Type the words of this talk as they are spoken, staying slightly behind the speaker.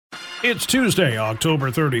It's Tuesday, October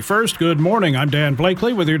 31st. Good morning. I'm Dan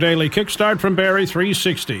Blakely with your daily kickstart from Barrie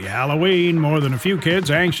 360. Halloween, more than a few kids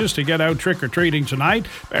anxious to get out trick-or-treating tonight.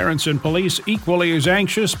 Parents and police equally as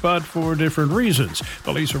anxious, but for different reasons.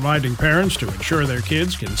 Police reminding parents to ensure their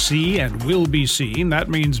kids can see and will be seen. That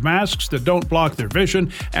means masks that don't block their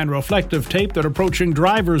vision and reflective tape that approaching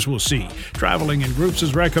drivers will see. Traveling in groups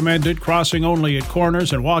is recommended, crossing only at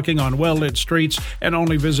corners and walking on well-lit streets, and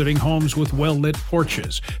only visiting homes with well-lit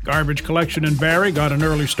porches. Garbage collection in Barrie got an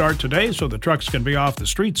early start today, so the trucks can be off the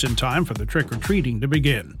streets in time for the trick-or-treating to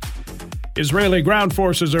begin. Israeli ground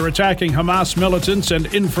forces are attacking Hamas militants and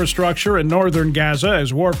infrastructure in northern Gaza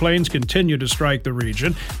as warplanes continue to strike the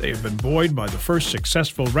region. They have been buoyed by the first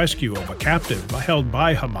successful rescue of a captive held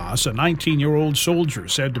by Hamas, a 19-year-old soldier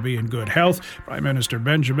said to be in good health. Prime Minister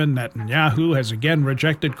Benjamin Netanyahu has again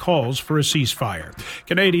rejected calls for a ceasefire.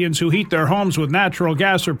 Canadians who heat their homes with natural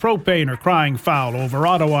gas or propane are crying foul over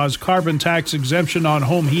Ottawa's carbon tax exemption on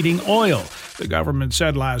home heating oil. The government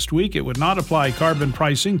said last week it would not apply carbon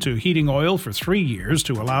pricing to heating oil for 3 years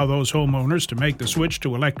to allow those homeowners to make the switch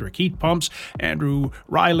to electric heat pumps. Andrew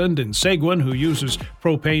Ryland in Seguin, who uses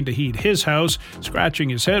propane to heat his house, scratching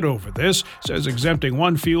his head over this, says exempting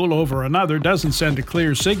one fuel over another doesn't send a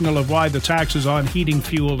clear signal of why the tax is on heating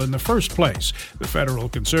fuel in the first place. The federal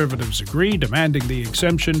Conservatives agree, demanding the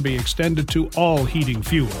exemption be extended to all heating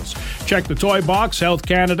fuels. Check the toy box. Health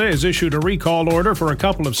Canada has issued a recall order for a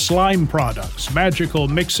couple of slime products, Magical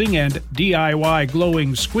Mixing and DIY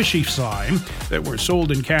Glowing Squishy Slime, that were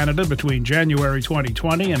sold in Canada between January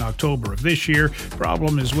 2020 and October of this year.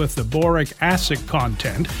 Problem is with the boric acid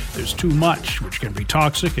content. There's too much, which can be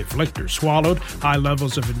toxic if licked or swallowed. High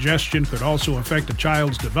levels of ingestion could also affect a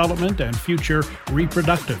child's development and future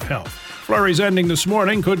reproductive health. Flurries ending this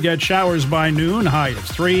morning. Could get showers by noon, high of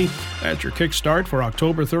 3. That's your kickstart for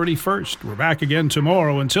October 31st. We're back again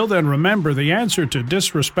tomorrow. Until then, remember, the answer to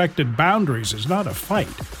disrespected boundaries is not a fight,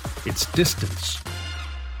 it's distance.